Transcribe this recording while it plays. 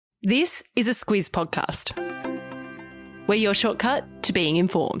This is a Squiz podcast. We're your shortcut to being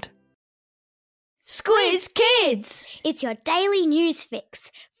informed. Squiz Kids! It's your daily news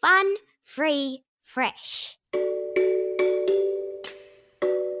fix. Fun, free, fresh.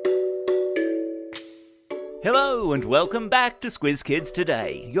 Hello and welcome back to Squiz Kids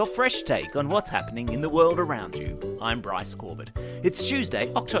Today, your fresh take on what's happening in the world around you. I'm Bryce Corbett. It's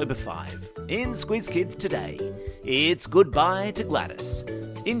Tuesday, October 5. In Squiz Kids Today, it's goodbye to Gladys,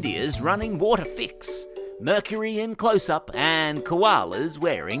 India's running water fix, Mercury in close-up, and koalas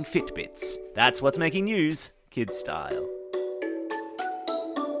wearing Fitbits. That's what's making news, kids style.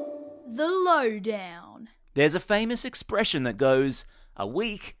 The Lowdown. There's a famous expression that goes, "A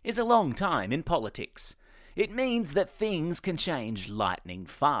week is a long time in politics." It means that things can change lightning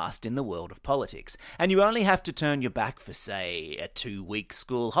fast in the world of politics, and you only have to turn your back for, say, a 2-week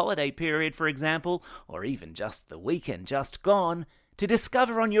school holiday period, for example, or even just the weekend just gone, to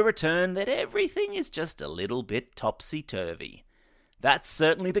discover on your return that everything is just a little bit topsy-turvy. That's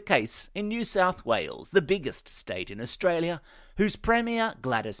certainly the case in New South Wales, the biggest state in Australia, whose Premier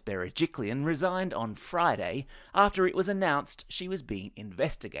Gladys Berejiklian resigned on Friday after it was announced she was being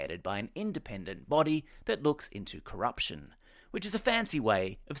investigated by an independent body that looks into corruption, which is a fancy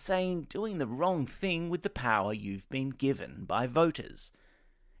way of saying doing the wrong thing with the power you've been given by voters.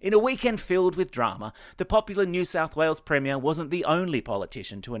 In a weekend filled with drama, the popular New South Wales Premier wasn't the only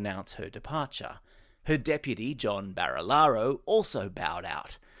politician to announce her departure. Her deputy, John Barilaro, also bowed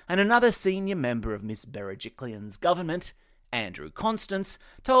out, and another senior member of Miss Berejiklian's government, Andrew Constance,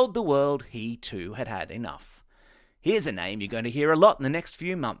 told the world he too had had enough. Here's a name you're going to hear a lot in the next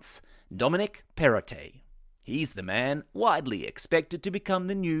few months, Dominic Perrottet. He's the man widely expected to become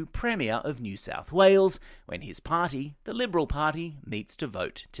the new Premier of New South Wales when his party, the Liberal Party, meets to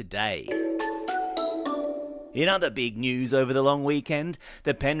vote today. In other big news over the long weekend,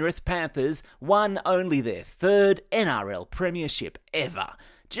 the Penrith Panthers won only their third NRL premiership ever,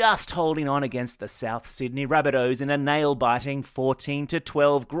 just holding on against the South Sydney Rabbitohs in a nail-biting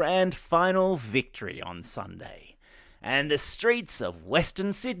 14-12 grand final victory on Sunday. And the streets of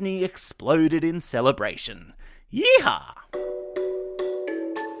Western Sydney exploded in celebration. Yeehaw!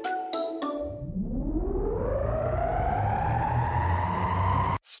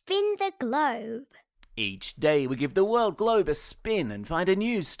 Spin the globe. Each day we give the world globe a spin and find a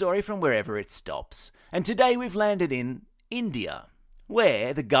news story from wherever it stops. And today we've landed in India,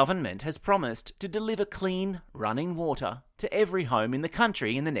 where the government has promised to deliver clean, running water to every home in the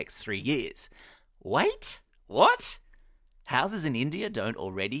country in the next 3 years. Wait, what? Houses in India don't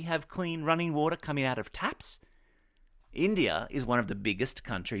already have clean running water coming out of taps? India is one of the biggest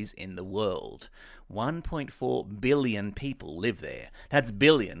countries in the world. 1.4 billion people live there. That's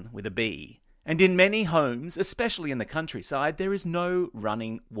billion with a B. And in many homes, especially in the countryside, there is no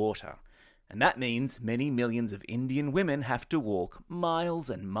running water. And that means many millions of Indian women have to walk miles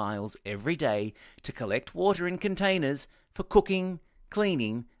and miles every day to collect water in containers for cooking,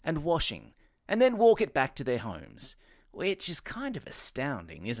 cleaning and washing, and then walk it back to their homes, which is kind of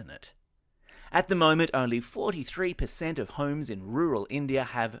astounding, isn't it? At the moment, only 43% of homes in rural India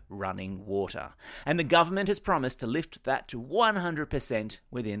have running water, and the government has promised to lift that to 100%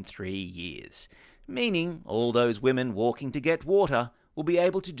 within 3 years, meaning all those women walking to get water will be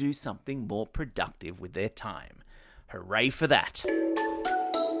able to do something more productive with their time. Hooray for that!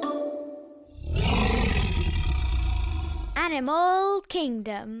 Animal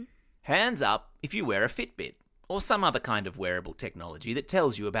Kingdom. Hands up if you wear a Fitbit, or some other kind of wearable technology that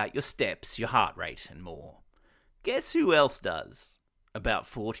tells you about your steps, your heart rate, and more. Guess who else does? About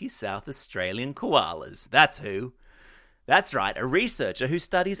 40 South Australian koalas, that's who. That's right, a researcher who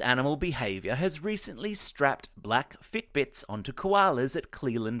studies animal behaviour has recently strapped black Fitbits onto koalas at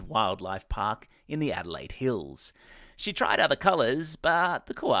Cleland Wildlife Park in the Adelaide Hills. She tried other colours, but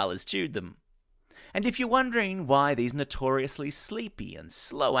the koalas chewed them. And if you're wondering why these notoriously sleepy and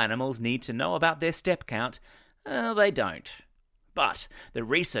slow animals need to know about their step count, they don't. But the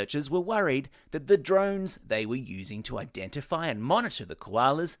researchers were worried that the drones they were using to identify and monitor the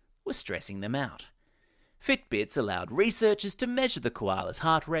koalas were stressing them out. Fitbits allowed researchers to measure the koalas'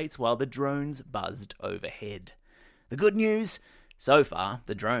 heart rates while the drones buzzed overhead. The good news? So far,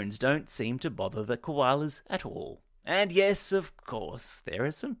 the drones don't seem to bother the koalas at all. And yes, of course, there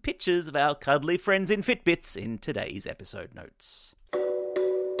are some pictures of our cuddly friends in Fitbits in today's episode notes.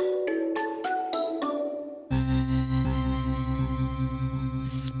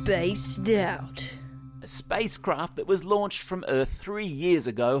 Spaced out. A spacecraft that was launched from Earth 3 years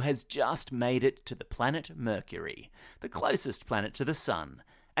ago has just made it to the planet Mercury, the closest planet to the Sun,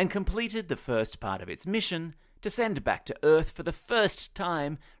 and completed the first part of its mission to send back to Earth for the first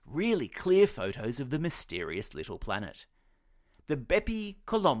time really clear photos of the mysterious little planet. The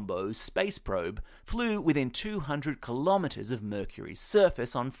Bepi-Colombo space probe flew within 200 kilometres of Mercury's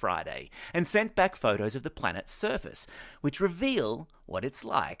surface on Friday and sent back photos of the planet's surface, which reveal what it's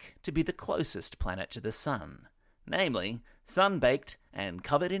like to be the closest planet to the Sun, namely sun-baked and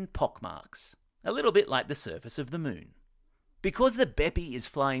covered in pockmarks, a little bit like the surface of the Moon. Because the Bepi is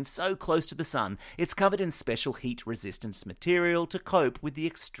flying so close to the Sun, it's covered in special heat-resistance material to cope with the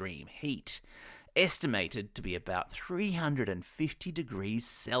extreme heat, estimated to be about 350 degrees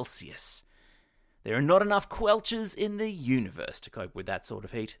Celsius. There are not enough Quelchers in the universe to cope with that sort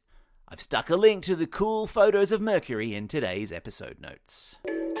of heat. I've stuck a link to the cool photos of Mercury in today's episode notes.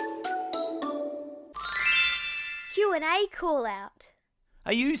 Q&A call-out.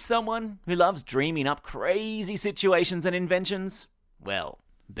 Are you someone who loves dreaming up crazy situations and inventions? Well,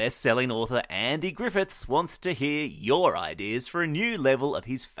 best-selling author Andy Griffiths wants to hear your ideas for a new level of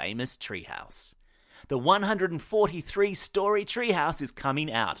his famous treehouse. The 143-story treehouse is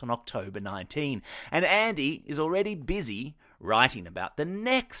coming out on October 19, and Andy is already busy writing about the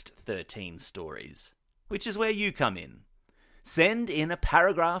next 13 stories, which is where you come in. Send in a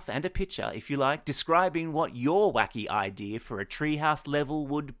paragraph and a picture, if you like, describing what your wacky idea for a treehouse level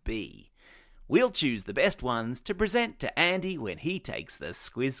would be. We'll choose the best ones to present to Andy when he takes the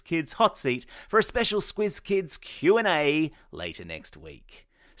Squiz Kids hot seat for a special Squiz Kids Q&A later next week.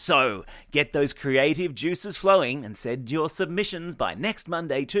 So, get those creative juices flowing and send your submissions by next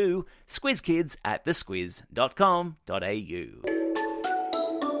Monday to squizkids@thesquiz.com.au.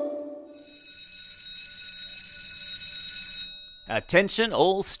 Attention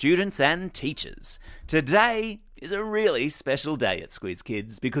all students and teachers. Today is a really special day at Squiz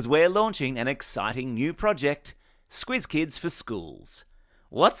Kids because we're launching an exciting new project, Squiz Kids for Schools.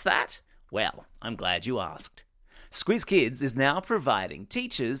 What's that? Well, I'm glad you asked. Squiz Kids is now providing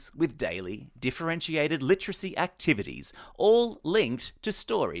teachers with daily differentiated literacy activities, all linked to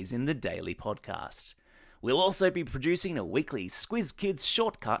stories in the daily podcast. We'll also be producing a weekly Squiz Kids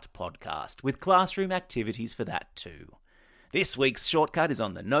Shortcut podcast with classroom activities for that too. This week's shortcut is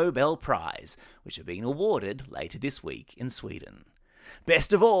on the Nobel Prize, which are being awarded later this week in Sweden.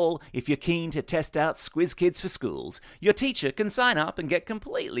 Best of all, if you're keen to test out Squiz Kids for Schools, your teacher can sign up and get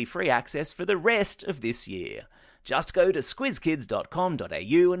completely free access for the rest of this year. Just go to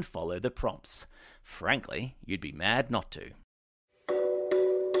squizkids.com.au and follow the prompts. Frankly, you'd be mad not to.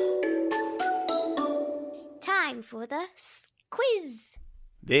 Time for the quiz.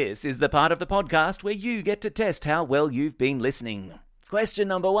 This is the part of the podcast where you get to test how well you've been listening. Question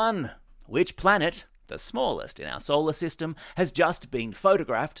number 1. Which planet, the smallest in our solar system, has just been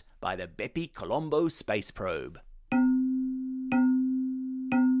photographed by the Bepi-Colombo space probe?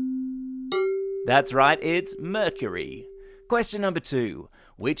 That's right, it's Mercury. Question number 2.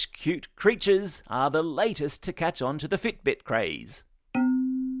 Which cute creatures are the latest to catch on to the Fitbit craze?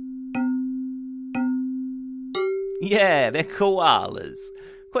 Yeah, they're koalas.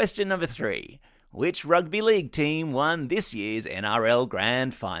 Question number 3. Which rugby league team won this year's NRL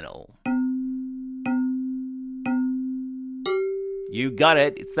Grand Final? You got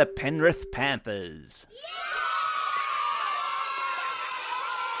it, it's the Penrith Panthers.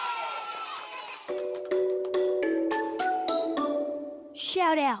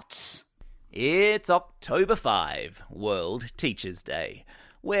 Shout-outs. It's October 5, World Teachers' Day,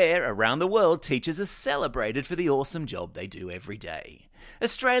 where around the world teachers are celebrated for the awesome job they do every day.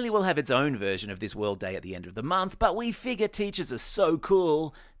 Australia will have its own version of this World Day at the end of the month, but we figure teachers are so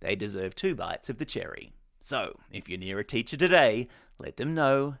cool, they deserve 2 bites of the cherry. So, if you're near a teacher today, let them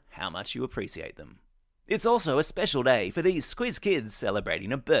know how much you appreciate them. It's also a special day for these Squiz Kids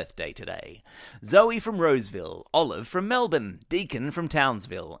celebrating a birthday today. Zoe from Roseville, Olive from Melbourne, Deacon from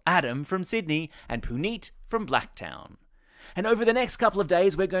Townsville, Adam from Sydney, and Puneet from Blacktown. And over the next couple of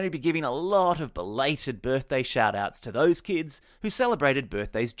days, we're going to be giving a lot of belated birthday shout-outs to those kids who celebrated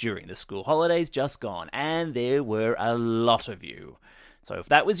birthdays during the school holidays just gone, and there were a lot of you. So if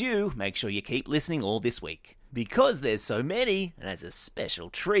that was you, make sure you keep listening all this week. Because there's so many, and as a special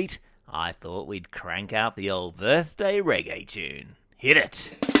treat, I thought we'd crank out the old birthday reggae tune. Hit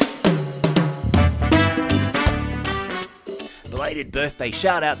it! Belated birthday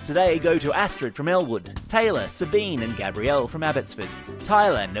shout-outs today go to Astrid from Elwood, Taylor, Sabine and Gabrielle from Abbotsford,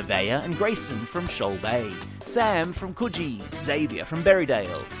 Tyler, Nevaeh and Grayson from Shoal Bay, Sam from Coogee, Xavier from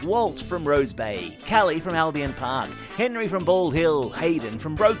Berrydale, Walt from Rose Bay, Callie from Albion Park, Henry from Bald Hill, Hayden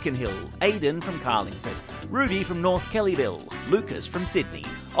from Broken Hill, Aidan from Carlingford, Ruby from North Kellyville, Lucas from Sydney,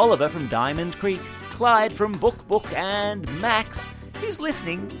 Oliver from Diamond Creek, Clyde from Book and Max who's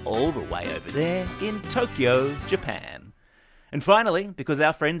listening all the way over there in Tokyo, Japan. And finally, because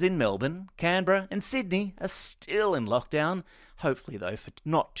our friends in Melbourne, Canberra and Sydney are still in lockdown, hopefully though for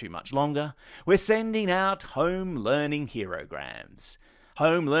not too much longer, we're sending out Home Learning Herograms.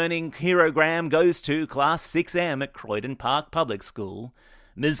 Home Learning Herogram goes to Class 6M at Croydon Park Public School,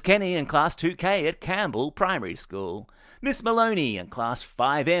 Ms Kenny and Class 2K at Campbell Primary School, Miss Maloney and Class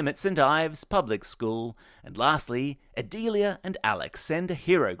 5M at St Ives Public School, and lastly, Adelia and Alex send a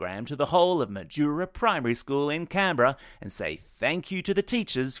herogram to the whole of Majura Primary School in Canberra and say thank you to the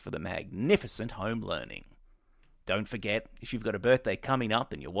teachers for the magnificent home learning. Don't forget, if you've got a birthday coming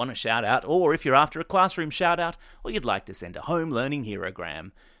up and you want a shout out, or if you're after a classroom shout out, or you'd like to send a home learning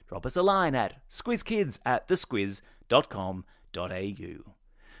herogram, drop us a line at squizkids@thesquiz.com.au.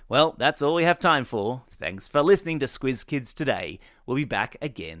 Well, that's all we have time for. Thanks for listening to Squiz Kids today. We'll be back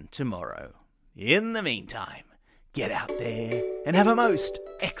again tomorrow. In the meantime, get out there and have a most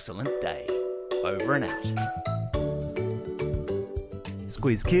excellent day. Over and out.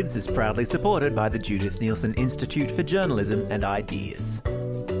 Squiz Kids is proudly supported by the Judith Neilson Institute for Journalism and Ideas.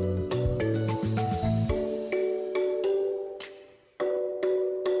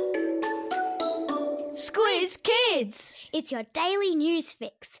 Squiz Kids! It's your daily news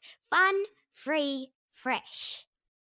fix. Fun, free, fresh.